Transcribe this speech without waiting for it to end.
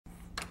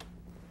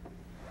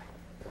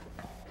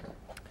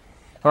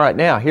All right,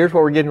 now here's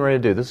what we're getting ready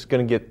to do. This is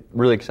going to get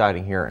really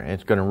exciting here, and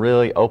it's going to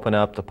really open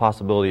up the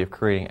possibility of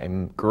creating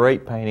a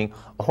great painting,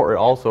 or it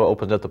also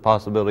opens up the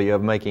possibility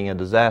of making a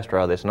disaster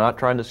out of this. I'm not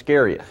trying to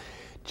scare you.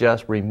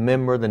 Just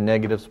remember the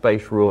negative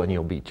space rule and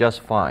you'll be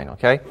just fine,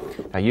 okay?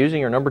 Now using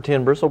your number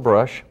 10 bristle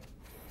brush,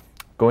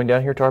 going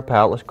down here to our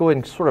palette, let's go ahead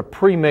and sort of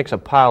pre-mix a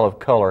pile of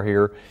color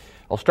here.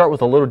 I'll start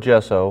with a little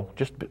gesso,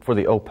 just for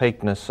the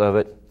opaqueness of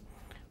it.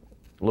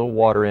 A little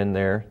water in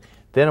there.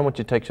 Then I want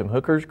you to take some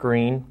Hooker's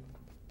green,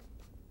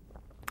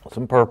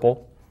 some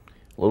purple,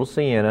 a little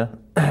sienna,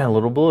 and a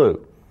little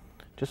blue.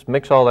 Just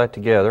mix all that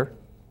together,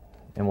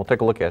 and we'll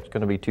take a look at it. It's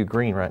going to be too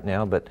green right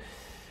now, but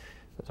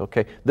that's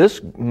okay. This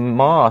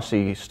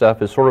mossy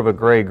stuff is sort of a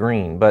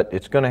gray-green, but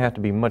it's going to have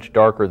to be much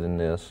darker than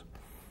this.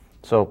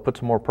 So put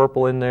some more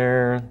purple in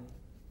there, a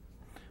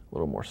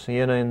little more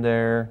sienna in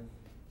there.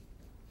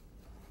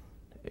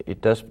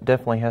 It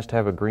definitely has to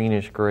have a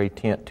greenish gray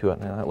tint to it.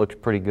 Now that looks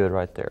pretty good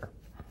right there.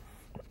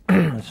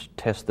 Let's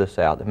test this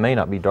out. It may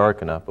not be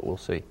dark enough, but we'll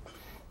see.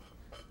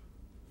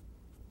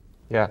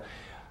 Yeah,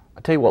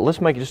 I'll tell you what, let's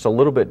make it just a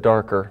little bit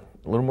darker,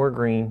 a little more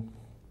green,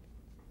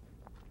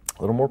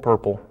 a little more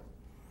purple,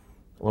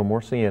 a little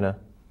more sienna,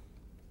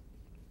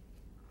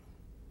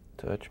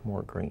 touch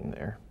more green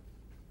there.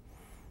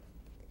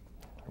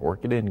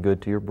 Work it in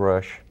good to your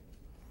brush.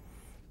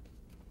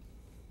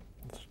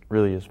 It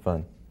really is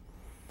fun.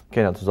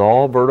 Okay, now this is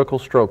all vertical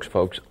strokes,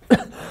 folks.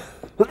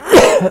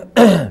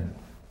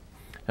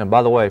 And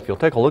by the way, if you'll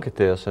take a look at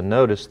this and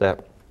notice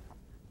that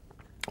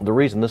the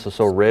reason this is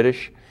so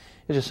reddish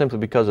is just simply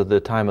because of the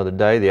time of the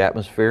day, the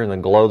atmosphere, and the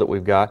glow that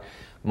we've got.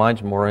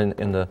 Mine's more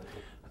in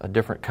a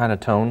different kind of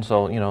tone,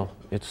 so you know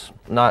it's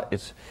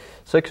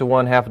 6 of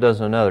one, half a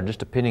dozen of another, just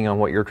depending on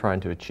what you're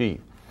trying to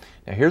achieve.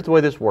 Now here's the way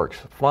this works.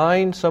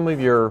 Find some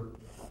of your.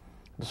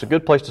 It's a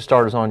good place to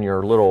start is on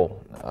your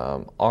little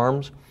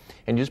arms,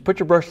 and you just put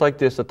your brush like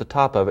this at the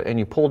top of it, and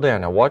you pull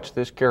down. Now watch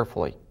this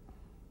carefully.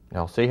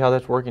 Now see how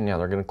that's working. Now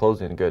they're going to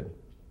close in good.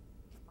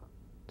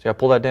 See how I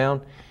pull that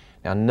down?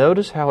 Now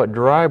notice how it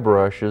dry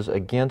brushes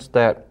against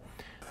that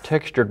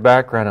textured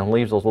background and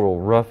leaves those little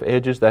rough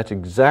edges. That's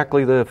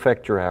exactly the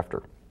effect you're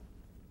after.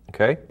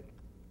 Okay?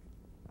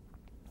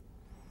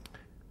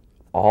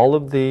 All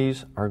of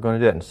these are going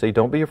to do it. And see,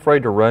 don't be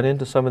afraid to run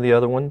into some of the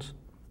other ones.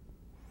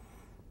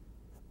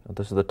 Now,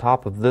 this is the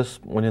top of this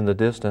one in the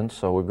distance,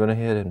 so we're going to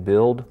head and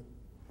build.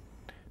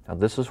 Now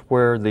this is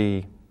where I'm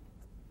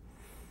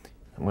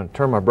going to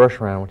turn my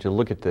brush around. I want you to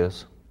look at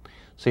this.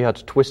 See how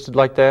it's twisted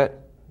like that?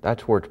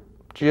 That's where it's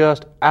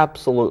just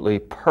absolutely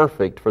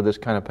perfect for this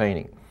kind of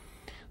painting.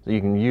 So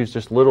you can use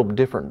just little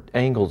different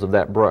angles of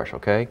that brush,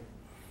 okay?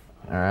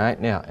 All right,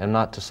 now, and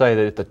not to say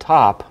that at the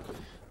top,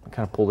 I'll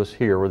kind of pull this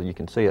here where you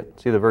can see it.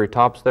 See the very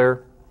tops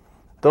there?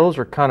 Those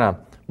are kind of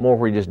more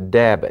where you just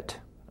dab it,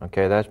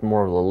 okay? That's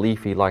more of a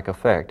leafy-like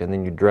effect, and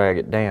then you drag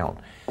it down.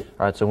 All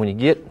right, so when you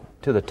get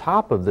to the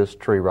top of this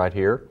tree right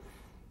here,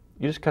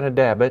 you just kind of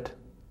dab it.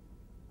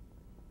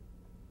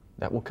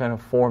 That will kind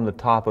of form the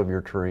top of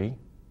your tree.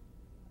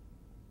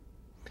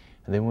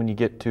 And then when you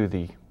get to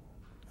the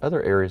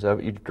other areas of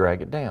it, you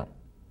drag it down.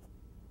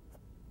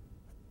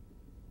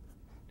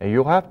 Now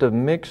you'll have to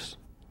mix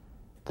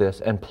this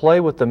and play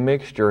with the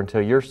mixture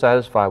until you're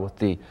satisfied with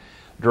the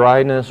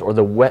dryness or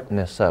the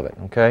wetness of it,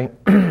 okay?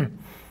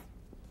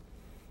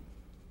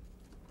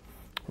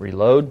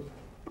 Reload.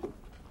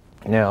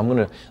 Now I'm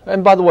going to,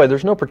 and by the way,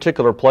 there's no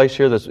particular place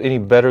here that's any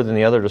better than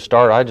the other to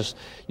start. I just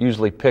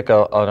usually pick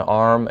an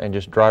arm and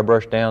just dry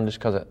brush down just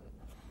because it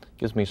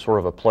gives me sort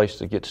of a place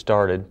to get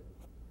started.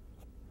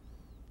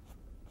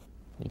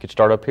 You could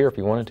start up here if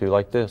you wanted to,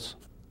 like this.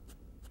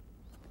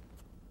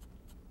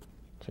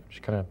 So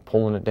just kind of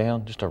pulling it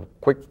down, just a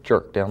quick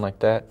jerk down like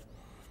that,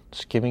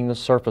 skimming the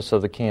surface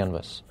of the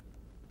canvas.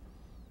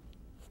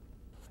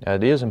 Now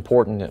it is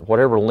important that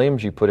whatever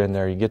limbs you put in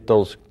there, you get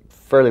those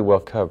fairly well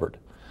covered.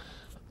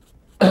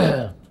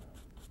 Yeah,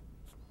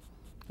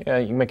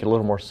 you can make it a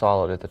little more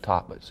solid at the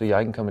top, but see,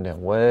 I can come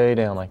down way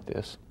down like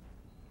this.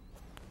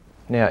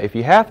 Now, if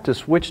you have to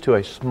switch to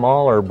a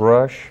smaller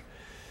brush,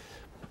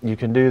 you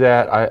can do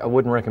that. I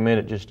wouldn't recommend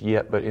it just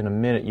yet, but in a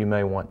minute you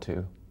may want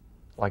to,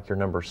 like your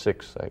number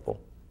 6 sable.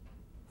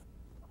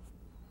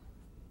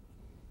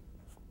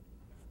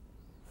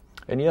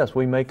 And yes,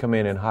 we may come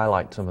in and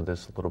highlight some of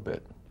this a little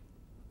bit.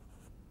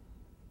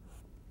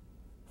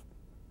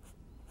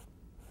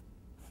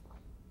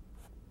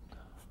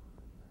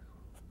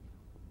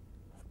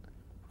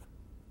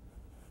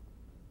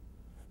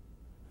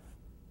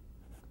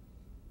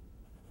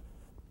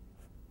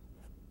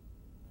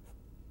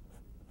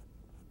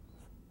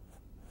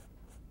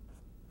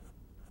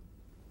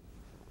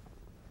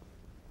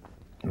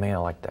 Man, I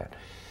like that.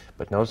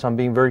 But notice I'm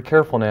being very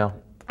careful now.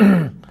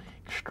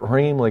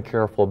 Extremely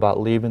careful about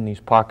leaving these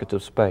pockets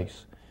of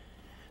space.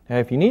 Now,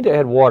 if you need to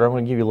add water, I'm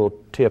going to give you a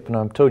little tip, and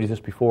I've told you this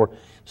before.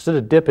 Instead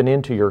of dipping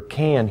into your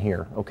can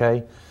here,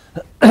 okay,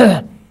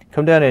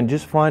 come down and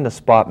just find a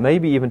spot.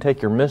 Maybe even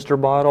take your mister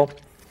bottle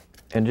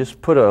and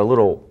just put a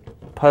little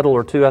puddle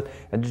or two out,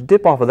 and just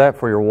dip off of that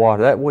for your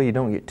water. That way you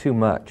don't get too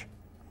much.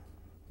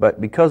 But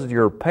because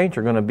your paints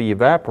are going to be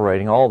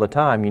evaporating all the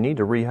time, you need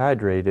to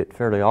rehydrate it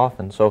fairly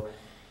often. So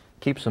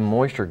keep some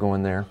moisture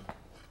going there.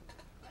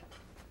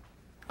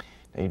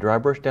 Now you dry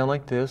brush down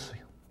like this.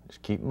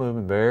 Just keep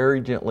moving very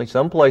gently.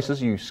 Some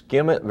places you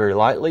skim it very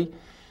lightly.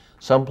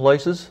 Some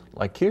places,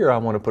 like here, I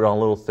want to put it on a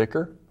little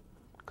thicker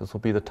because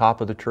it'll be the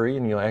top of the tree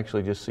and you'll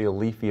actually just see a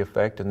leafy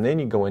effect. And then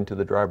you go into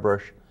the dry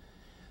brush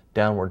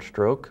downward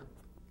stroke.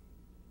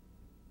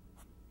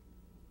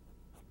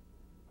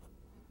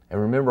 And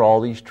remember, all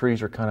these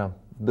trees are kind of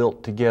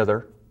built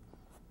together.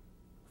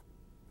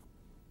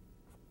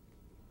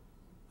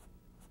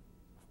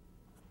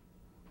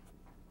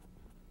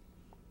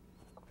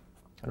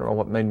 I don't know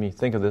what made me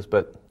think of this,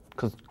 but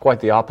because it's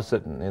quite the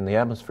opposite in the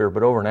atmosphere.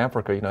 But over in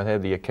Africa, they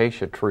have the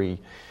acacia tree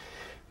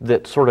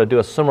that sort of do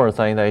a similar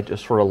thing. They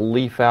just sort of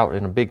leaf out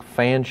in a big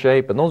fan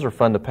shape, and those are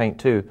fun to paint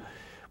too.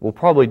 We'll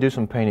probably do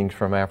some paintings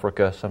from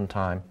Africa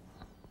sometime.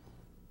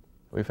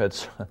 We've had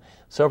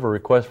several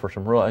requests for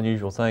some real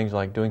unusual things,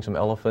 like doing some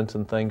elephants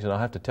and things, and I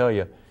have to tell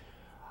you,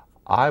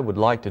 I would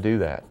like to do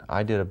that.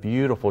 I did a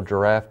beautiful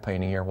giraffe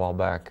painting here a while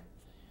back.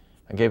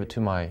 I gave it to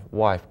my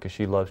wife because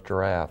she loves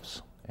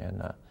giraffes,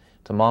 and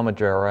it's a mama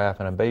giraffe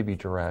and a baby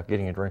giraffe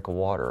getting a drink of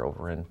water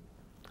over in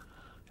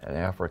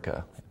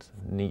Africa. It's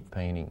a neat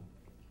painting,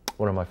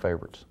 one of my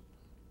favorites.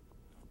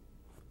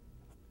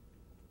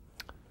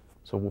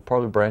 So we'll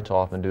probably branch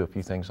off and do a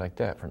few things like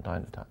that from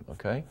time to time,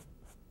 okay?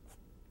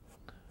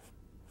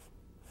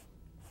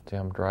 See,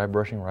 I'm dry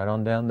brushing right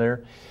on down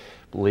there,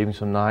 leaving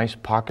some nice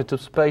pockets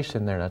of space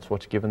in there. That's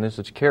what's giving this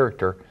its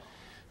character.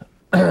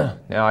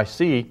 Now I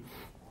see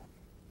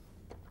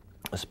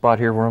a spot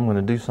here where I'm going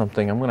to do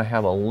something. I'm going to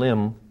have a limb.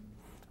 I'm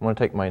going to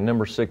take my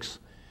number 6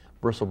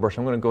 bristle brush.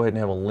 I'm going to go ahead and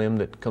have a limb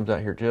that comes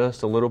out here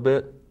just a little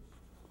bit.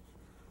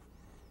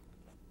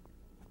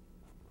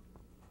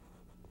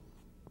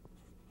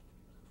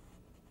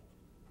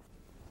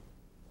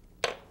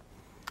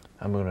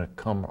 I'm going to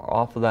come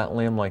off of that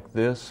limb like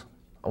this.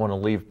 I want to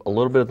leave a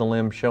little bit of the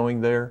limb showing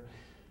there,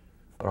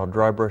 but I'll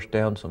dry brush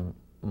down some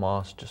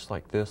moss just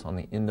like this on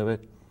the end of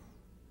it.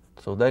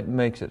 So that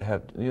makes it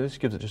have, this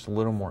gives it just a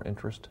little more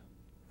interest.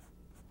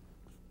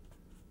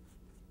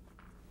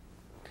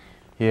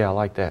 Yeah, I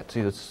like that. See,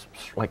 it's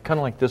like kind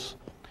of like this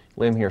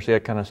limb here. See,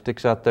 it kind of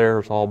sticks out there.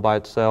 It's all by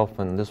itself,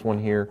 and this one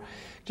here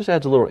just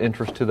adds a little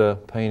interest to the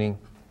painting.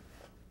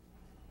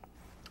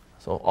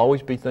 So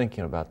always be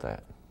thinking about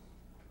that.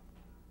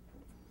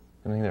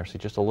 And there, see,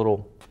 just a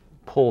little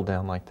pull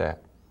down like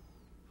that.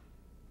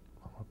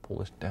 I'm going to pull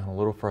this down a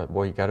little further.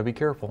 Boy, you got to be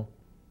careful.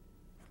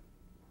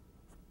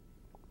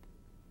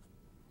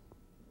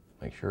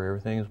 Make sure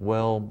everything is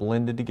well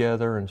blended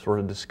together and sort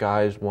of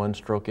disguise one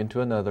stroke into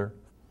another.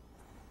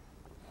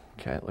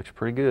 Okay, it looks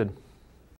pretty good.